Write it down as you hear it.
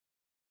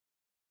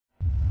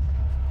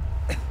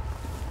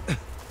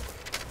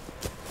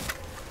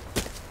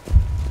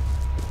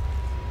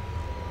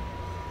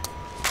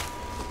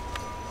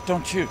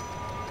Don't shoot.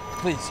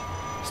 Please.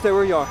 Stay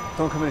where you are.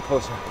 Don't come any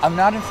closer. I'm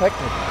not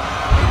infected.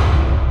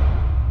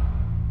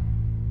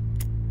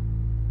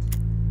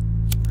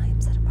 I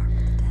am set apart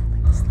with the dead,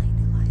 like the slain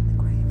who lie in the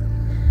grave.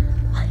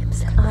 I am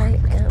set apart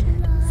with the dead,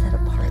 set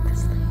apart like the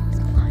slain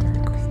who lie in the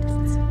grave.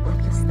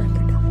 Like the slain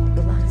who lie in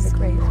the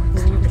grave. Who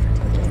you return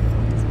to again.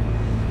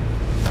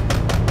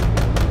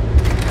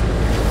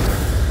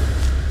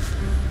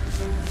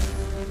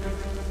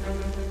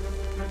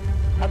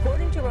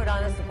 According to Rhode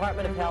Island's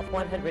Department of Health,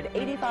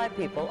 185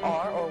 people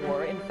are or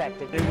were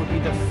infected. It would be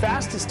the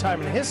fastest time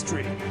in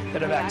history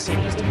that a vaccine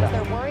is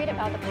developed. They're worried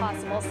about the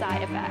possible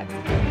side effects.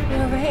 You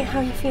all right? How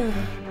are you feeling?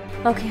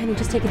 Okay, honey,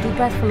 just take a deep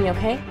breath for me,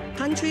 okay?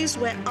 Countries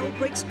where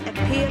outbreaks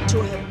appear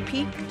to have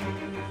peaked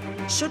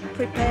should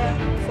prepare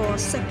for a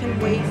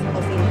second wave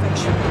of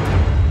infection.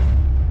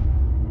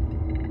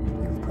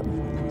 You've put me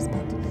in the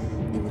respect in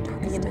the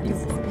darkest